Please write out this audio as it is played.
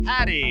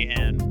Howdy,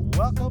 and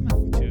welcome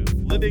to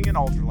Living an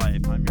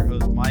Ultralife. I'm your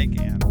host, Mike,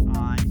 and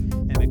I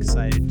am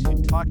excited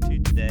to talk to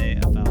you today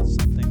about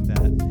something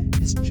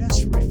that is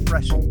just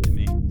refreshing to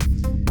me.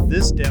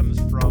 This stems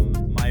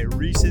from my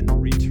recent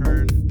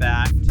return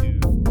back to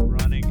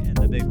running in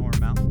the Bighorn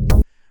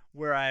Mountains,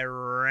 where I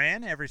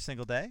ran every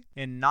single day.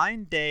 In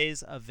 9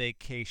 days of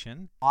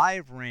vacation, I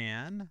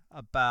ran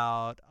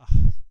about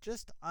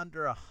just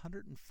under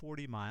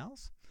 140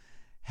 miles.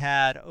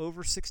 Had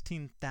over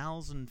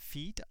 16,000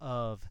 feet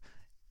of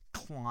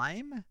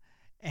climb,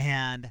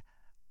 and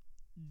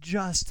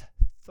just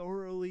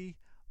thoroughly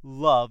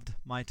loved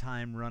my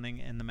time running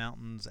in the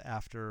mountains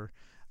after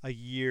a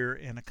year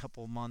and a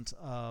couple months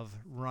of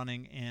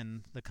running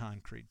in the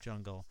concrete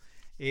jungle.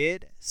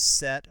 It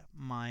set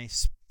my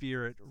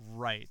spirit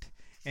right,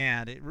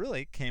 and it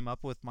really came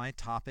up with my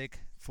topic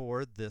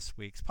for this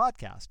week's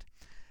podcast,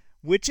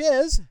 which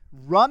is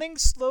running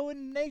slow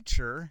in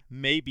nature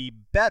may be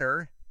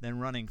better than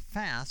running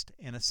fast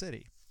in a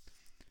city.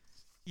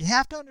 You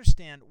have to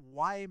understand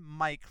why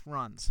Mike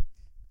runs.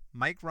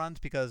 Mike runs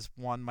because,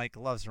 one, Mike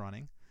loves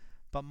running,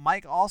 but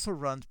Mike also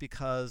runs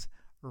because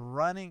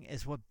running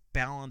is what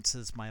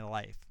balances my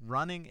life.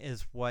 Running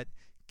is what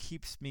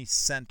keeps me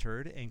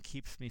centered and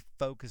keeps me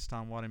focused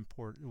on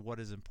what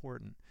is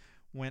important.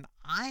 When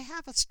I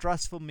have a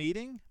stressful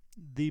meeting,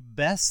 the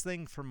best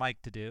thing for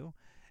Mike to do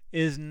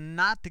is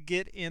not to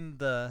get in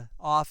the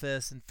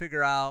office and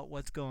figure out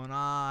what's going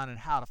on and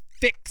how to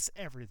fix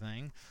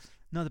everything.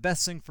 No, the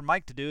best thing for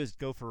Mike to do is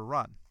go for a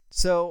run.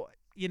 So,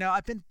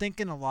 I've been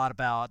thinking a lot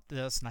about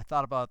this, and I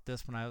thought about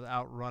this when I was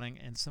out running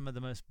in some of the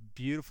most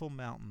beautiful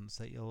mountains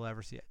that you'll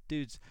ever see.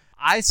 Dudes,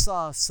 I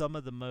saw some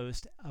of the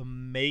most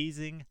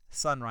amazing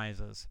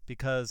sunrises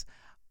because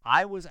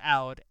I was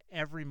out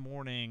every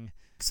morning,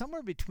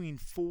 somewhere between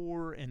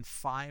 4 and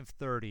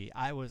 5:30,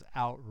 I was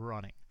out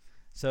running.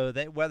 So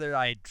that whether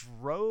I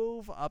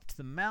drove up to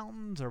the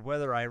mountains or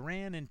whether I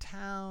ran in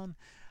town,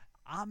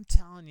 I'm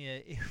telling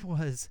you, it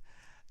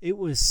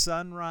was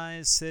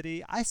Sunrise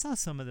City. I saw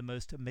some of the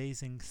most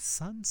amazing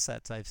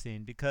sunsets I've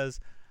seen because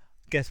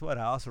guess what?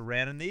 I also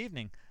ran in the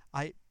evening.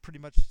 I pretty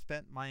much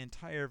spent my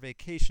entire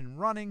vacation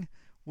running,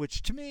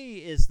 which to me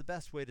is the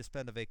best way to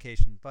spend a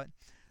vacation. But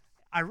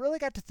I really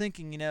got to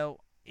thinking,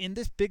 in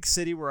this big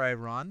city where I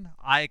run,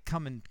 I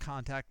come in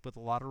contact with a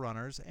lot of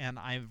runners, and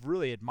I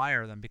really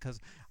admire them because,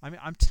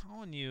 I'm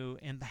telling you,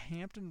 in the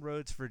Hampton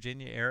Roads,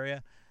 Virginia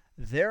area,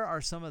 there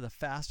are some of the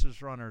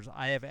fastest runners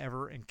I have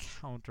ever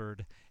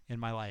encountered in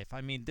my life.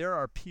 There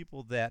are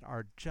people that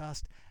are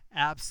just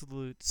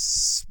absolute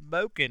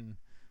smoking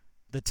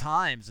the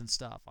times and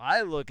stuff.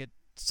 I look at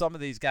some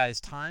of these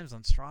guys' times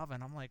on Strava,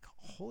 and I'm like,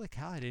 holy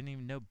cow, I didn't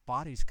even know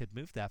bodies could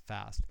move that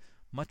fast,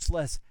 much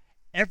less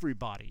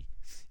everybody.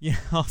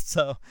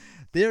 So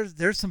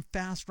there's some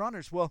fast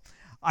runners. Well,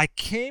 I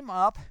came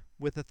up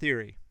with a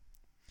theory.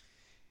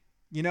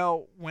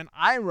 When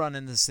I run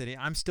in the city,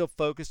 I'm still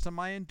focused on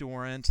my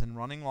endurance and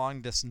running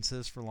long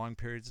distances for long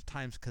periods of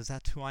time because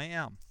that's who I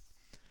am.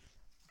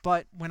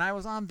 But when I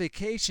was on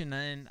vacation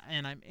and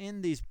I'm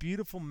in these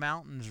beautiful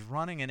mountains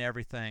running and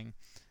everything,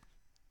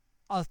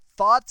 a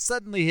thought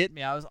suddenly hit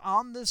me. I was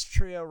on this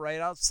trail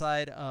right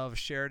outside of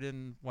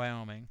Sheridan,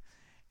 Wyoming,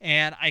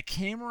 and I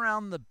came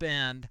around the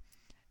bend.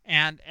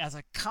 And as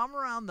I come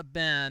around the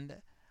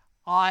bend,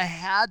 I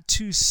had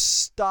to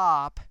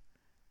stop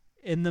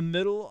in the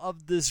middle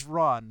of this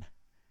run.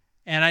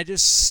 And I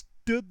just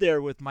stood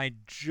there with my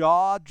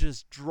jaw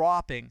just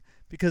dropping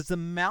because the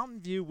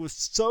mountain view was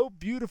so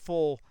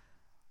beautiful.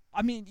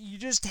 You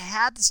just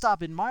had to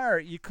stop and admire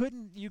it. You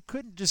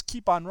couldn't just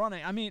keep on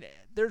running.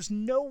 There's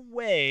no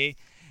way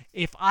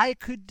if I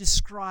could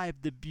describe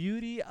the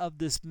beauty of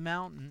this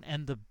mountain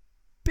and the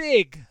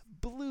big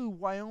blue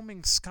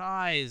Wyoming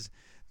skies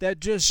that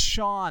just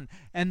shone,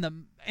 and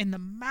the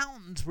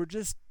mountains were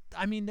just,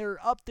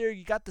 they're up there.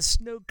 You got the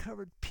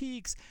snow-covered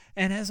peaks,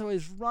 and as I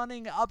was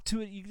running up to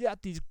it, you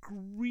got these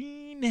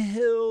green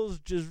hills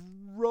just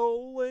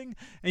rolling,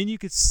 and you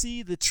could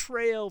see the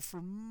trail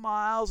for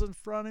miles in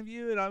front of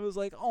you, and I was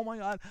like, oh my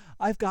God,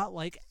 I've got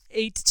like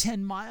 8 to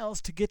 10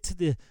 miles to get to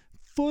the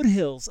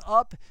foothills,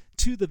 up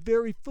to the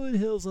very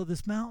foothills of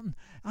this mountain.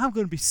 I'm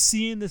going to be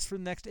seeing this for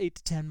the next 8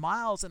 to 10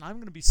 miles, and I'm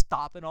going to be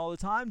stopping all the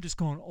time just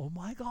going, oh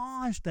my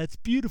gosh, that's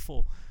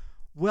beautiful.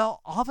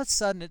 Well, all of a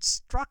sudden it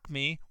struck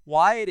me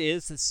why it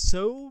is that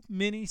so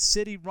many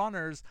city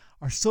runners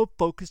are so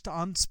focused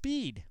on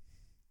speed.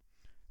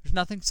 There's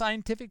nothing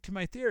scientific to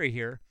my theory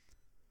here,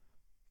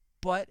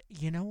 but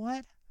you know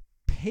what?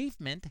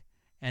 Pavement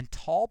and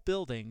tall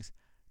buildings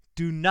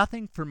do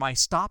nothing for my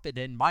stop and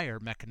admire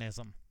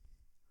mechanism.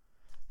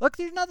 Look,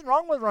 there's nothing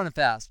wrong with running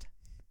fast.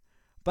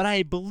 But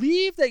I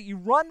believe that you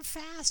run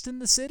fast in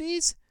the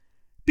cities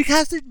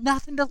because there's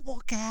nothing to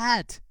look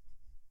at.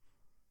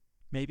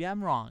 Maybe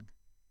I'm wrong.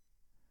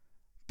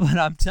 But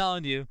I'm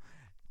telling you,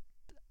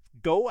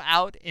 go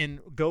out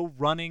and go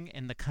running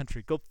in the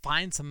country. Go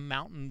find some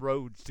mountain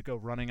roads to go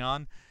running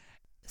on.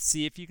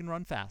 See if you can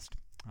run fast.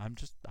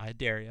 I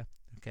dare you.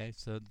 Okay,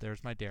 so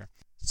there's my dare.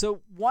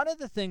 So one of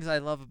the things I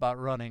love about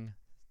running,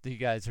 that you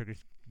guys are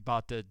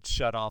about to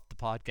shut off the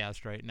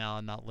podcast right now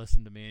and not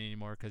listen to me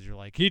anymore because you're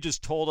like, he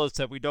just told us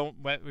that we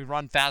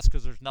run fast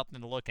because there's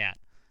nothing to look at.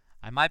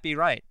 I might be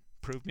right.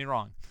 Prove me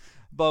wrong.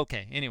 But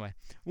okay, anyway,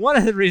 one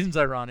of the reasons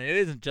I run, it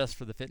isn't just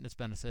for the fitness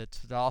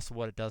benefits, it's also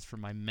what it does for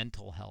my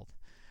mental health.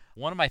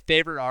 One of my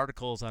favorite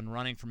articles on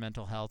running for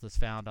mental health is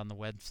found on the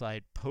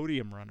website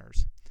Podium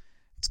Runners.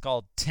 It's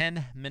called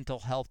 10 Mental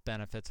Health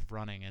Benefits of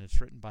Running, and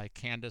it's written by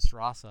Candice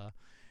Rossa.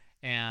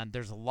 And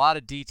there's a lot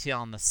of detail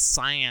on the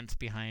science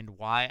behind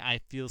why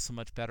I feel so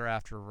much better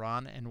after a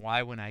run and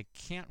why when I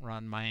can't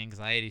run, my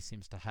anxiety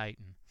seems to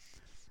heighten.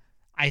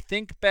 I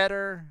think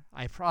better,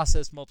 I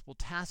process multiple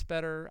tasks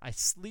better, I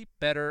sleep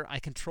better, I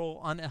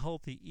control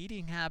unhealthy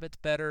eating habits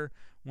better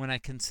when I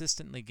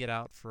consistently get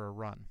out for a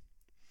run.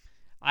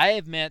 I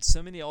have met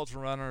so many ultra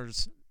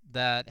runners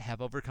that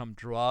have overcome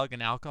drug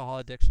and alcohol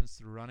addictions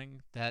through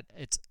running that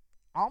it's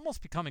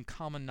almost becoming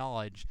common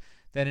knowledge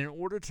that in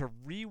order to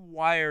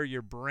rewire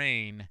your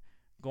brain,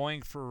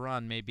 going for a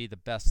run may be the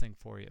best thing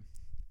for you.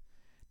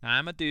 Now,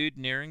 I'm a dude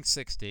nearing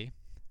 60,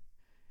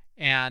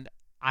 and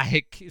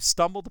I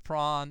stumbled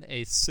upon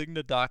a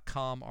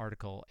Cigna.com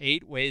article,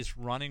 8 Ways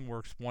Running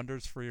Works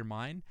Wonders for Your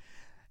Mind.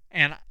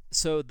 And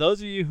so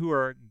those of you who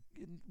are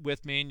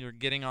with me and you're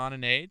getting on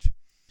in age,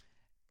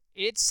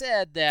 it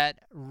said that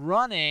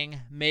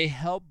running may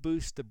help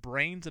boost the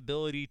brain's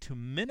ability to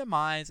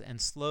minimize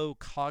and slow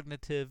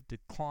cognitive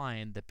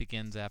decline that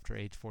begins after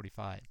age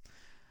 45.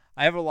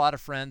 I have a lot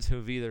of friends who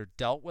have either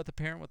dealt with a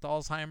parent with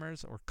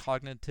Alzheimer's or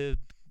cognitive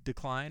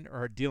decline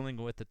or are dealing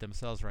with it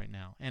themselves right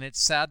now. And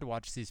it's sad to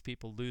watch these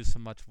people lose so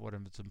much of what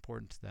is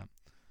important to them.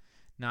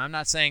 Now, I'm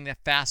not saying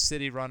that fast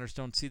city runners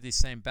don't see these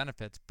same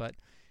benefits, but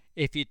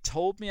if you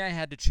told me I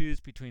had to choose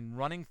between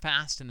running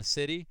fast in a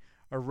city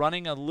or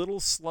running a little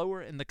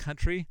slower in the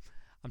country,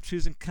 I'm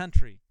choosing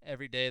country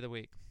every day of the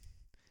week.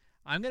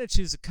 I'm going to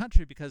choose the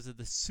country because of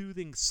the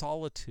soothing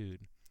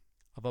solitude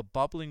of a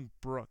bubbling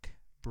brook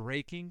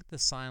breaking the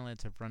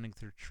silence of running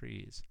through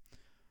trees.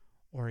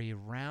 Or you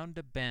round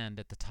a bend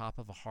at the top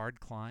of a hard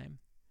climb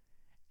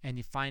and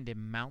you find a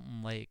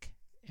mountain lake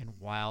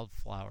and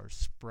wildflowers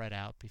spread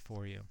out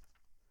before you.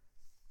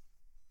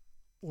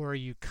 Or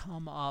you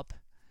come up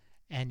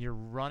and you're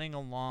running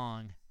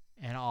along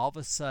and all of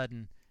a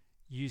sudden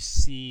you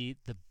see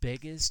the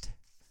biggest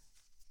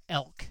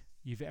elk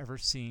you've ever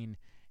seen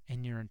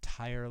in your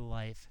entire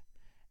life.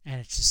 And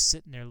it's just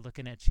sitting there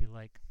looking at you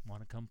like,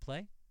 want to come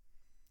play?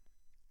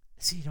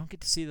 See, you don't get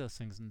to see those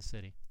things in the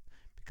city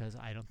because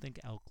I don't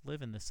think elk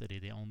live in the city.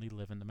 They only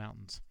live in the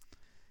mountains.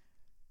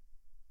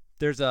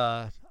 There's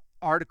a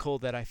article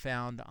that I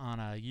found on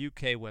a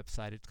UK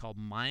website. It's called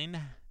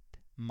mind.org.uk.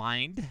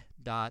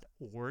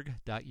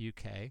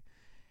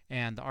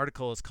 And the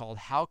article is called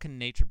How Can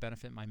Nature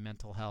Benefit My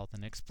Mental Health?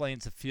 And it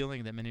explains the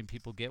feeling that many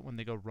people get when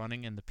they go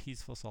running in the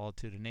peaceful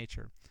solitude of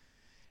nature.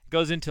 It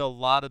goes into a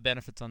lot of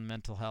benefits on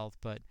mental health,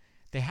 but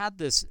they had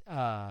this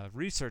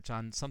research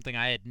on something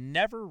I had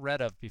never read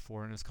of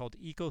before, and it's called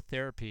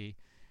ecotherapy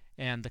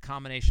and the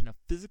combination of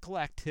physical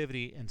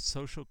activity and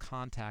social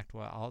contact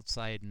while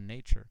outside in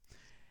nature.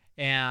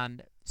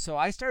 And so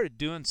I started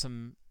doing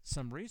some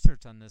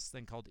research on this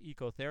thing called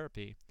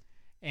ecotherapy.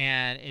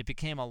 And it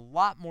became a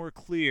lot more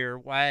clear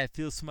why I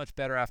feel so much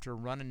better after a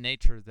run in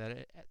nature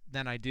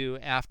than I do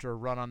after a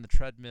run on the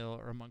treadmill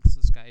or amongst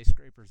the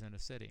skyscrapers in a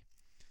city.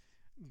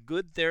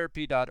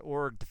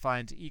 Goodtherapy.org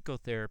defines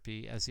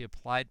ecotherapy as the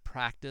applied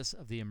practice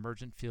of the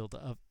emergent field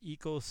of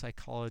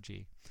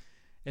ecopsychology.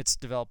 It's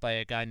developed by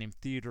a guy named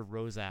Theodore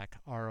Roszak,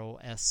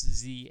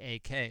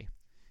 R-O-S-Z-A-K.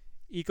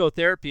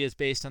 Ecotherapy is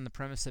based on the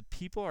premise that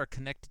people are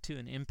connected to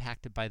and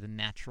impacted by the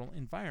natural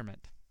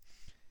environment.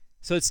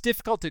 So it's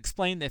difficult to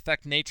explain the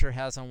effect nature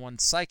has on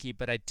one's psyche,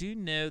 but I do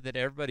know that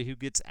everybody who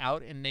gets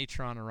out in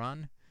nature on a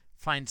run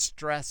finds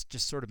stress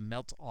just sort of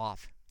melts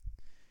off.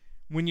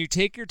 When you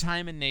take your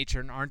time in nature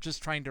and aren't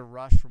just trying to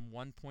rush from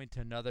one point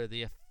to another,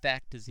 the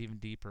effect is even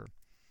deeper.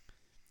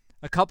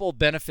 A couple of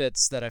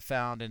benefits that I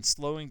found in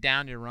slowing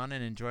down your run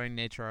and enjoying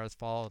nature are as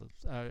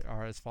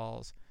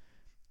follows.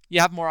 You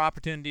have more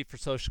opportunity for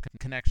social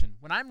connection.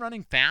 When I'm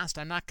running fast,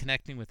 I'm not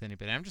connecting with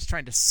anybody. I'm just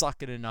trying to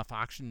suck in enough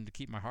oxygen to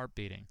keep my heart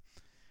beating.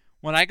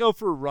 When I go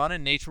for a run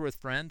in nature with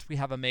friends, we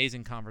have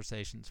amazing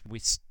conversations. We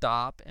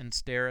stop and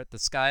stare at the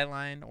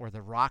skyline or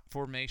the rock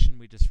formation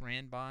we just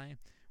ran by.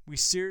 We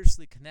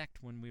seriously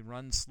connect when we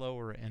run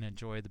slower and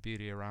enjoy the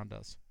beauty around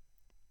us.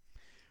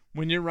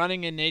 When you're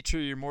running in nature,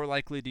 you're more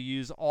likely to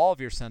use all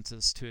of your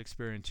senses to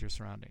experience your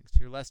surroundings.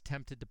 You're less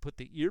tempted to put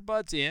the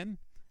earbuds in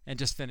and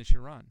just finish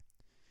your run.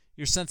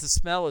 Your sense of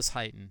smell is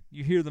heightened.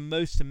 You hear the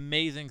most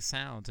amazing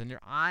sounds, and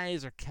your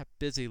eyes are kept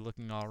busy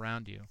looking all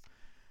around you.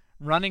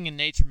 Running in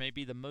nature may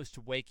be the most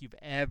awake you've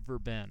ever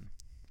been.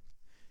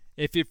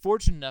 If you're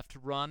fortunate enough to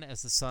run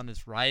as the sun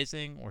is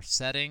rising or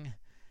setting,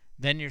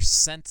 then your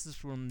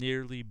senses will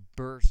nearly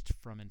burst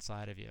from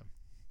inside of you.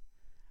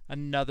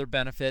 Another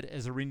benefit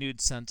is a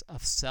renewed sense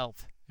of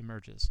self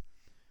emerges.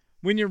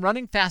 When you're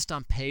running fast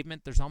on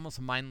pavement, there's almost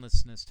a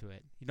mindlessness to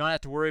it. You don't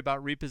have to worry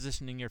about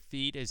repositioning your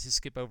feet as you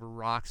skip over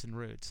rocks and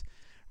roots.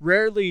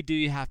 Rarely do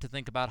you have to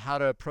think about how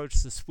to approach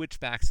the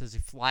switchbacks as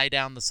you fly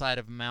down the side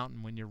of a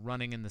mountain when you're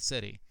running in the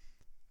city,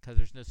 because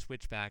there's no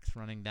switchbacks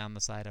running down the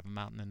side of a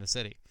mountain in the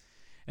city.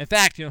 In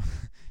fact,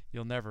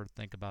 you'll never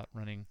think about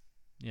running,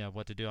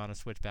 what to do on a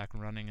switchback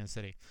and running in the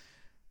city.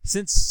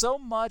 Since so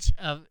much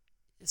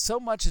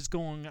is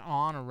going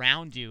on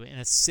around you in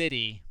a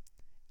city,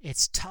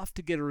 it's tough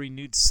to get a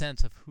renewed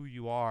sense of who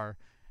you are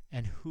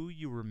and who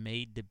you were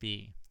made to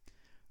be.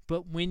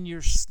 But when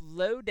you're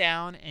slowed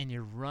down and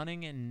you're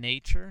running in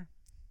nature,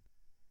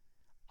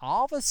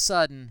 all of a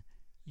sudden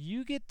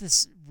you get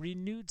this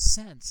renewed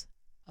sense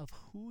of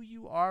who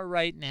you are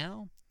right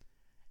now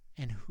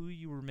and who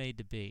you were made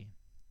to be.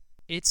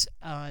 It's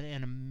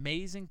an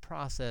amazing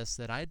process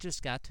that I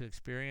just got to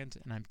experience,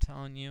 and I'm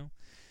telling you,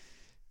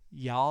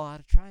 y'all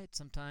ought to try it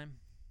sometime.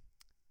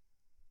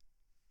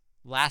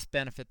 Last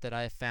benefit that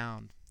I have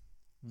found: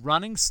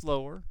 running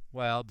slower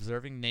while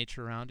observing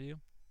nature around you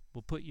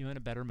will put you in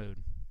a better mood.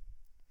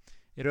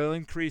 It'll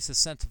increase a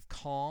sense of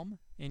calm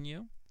in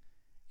you.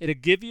 It'll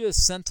give you a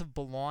sense of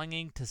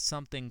belonging to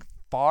something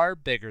far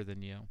bigger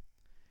than you.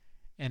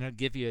 And it'll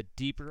give you a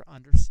deeper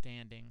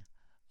understanding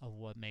of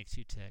what makes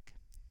you tick.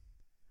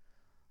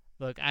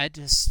 Look, I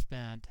just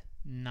spent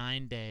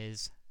 9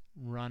 days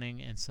running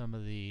in some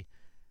of the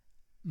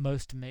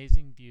most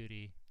amazing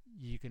beauty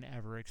you can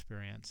ever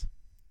experience.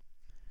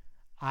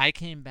 I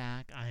came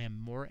back, I am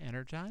more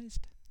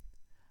energized.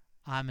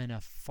 I'm in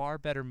a far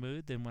better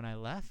mood than when I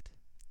left.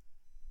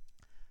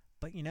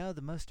 But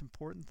the most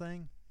important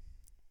thing,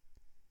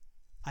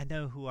 I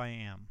know who I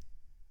am.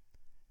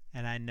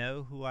 And I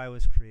know who I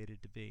was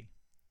created to be.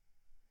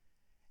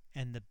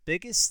 And the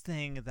biggest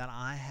thing that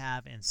I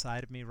have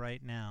inside of me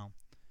right now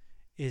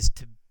is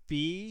to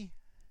be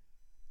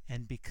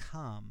and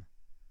become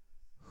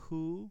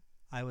who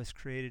I was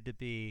created to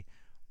be,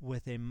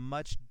 with a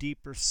much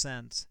deeper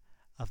sense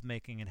of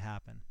making it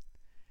happen.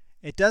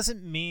 It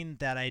doesn't mean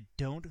that I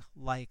don't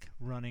like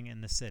running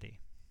in the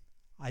city.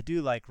 I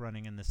do like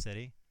running in the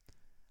city.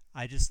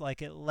 I just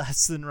like it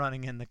less than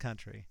running in the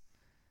country.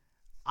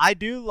 I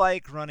do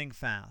like running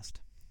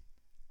fast.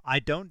 I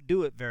don't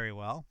do it very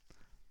well.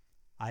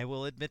 I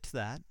will admit to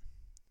that.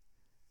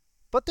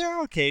 But there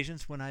are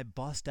occasions when I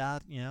bust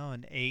out,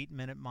 an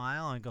 8-minute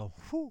mile and go,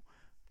 whew,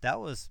 that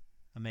was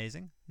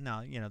amazing.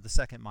 Now, the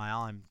second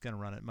mile, I'm going to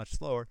run it much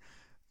slower.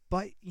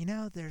 But,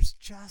 there's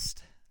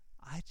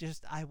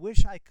I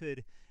wish I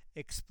could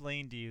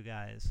explain to you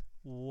guys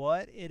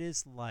what it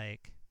is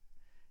like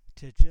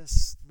to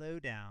just slow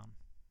down,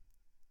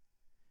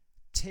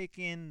 take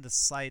in the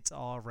sights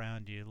all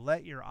around you,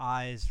 let your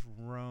eyes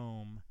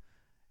roam,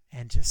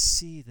 and just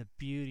see the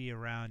beauty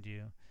around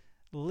you.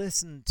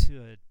 Listen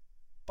to a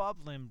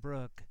bubbling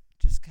brook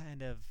just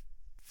kind of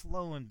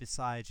flowing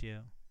beside you.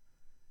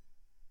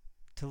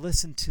 To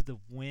listen to the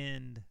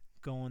wind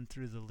going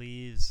through the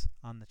leaves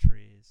on the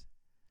trees.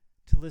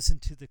 To listen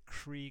to the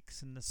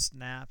creaks and the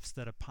snaps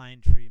that a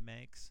pine tree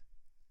makes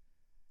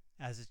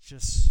as it's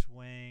just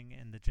swaying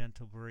in the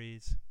gentle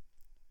breeze.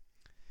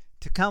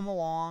 To come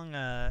along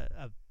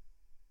a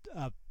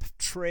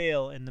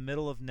trail in the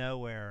middle of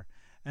nowhere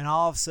and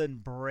all of a sudden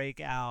break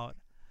out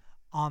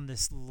on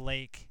this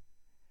lake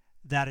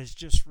that is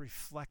just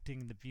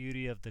reflecting the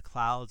beauty of the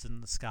clouds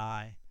in the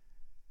sky,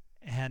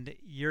 and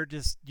you're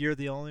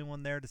the only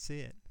one there to see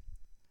it.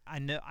 I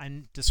know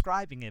I'm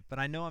describing it, but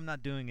I know I'm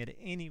not doing it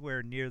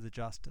anywhere near the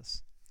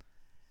justice.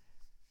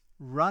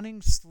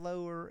 Running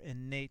slower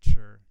in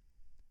nature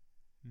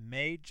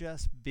may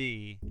just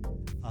be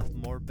of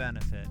more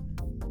benefit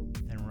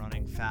than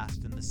running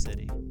fast in the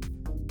city.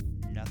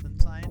 Nothing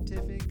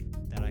scientific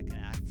that I can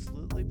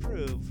absolutely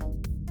prove.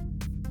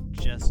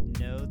 Just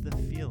know the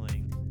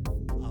feeling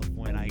of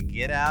when I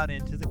get out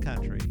into the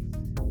country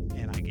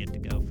and I get to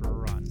go for a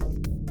run.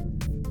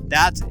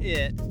 That's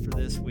it for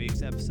this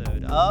week's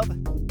episode of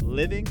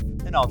Living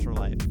an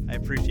Ultralife. I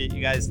appreciate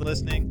you guys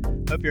listening.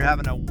 Hope you're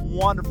having a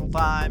wonderful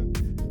time.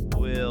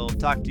 We'll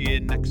talk to you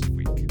next week.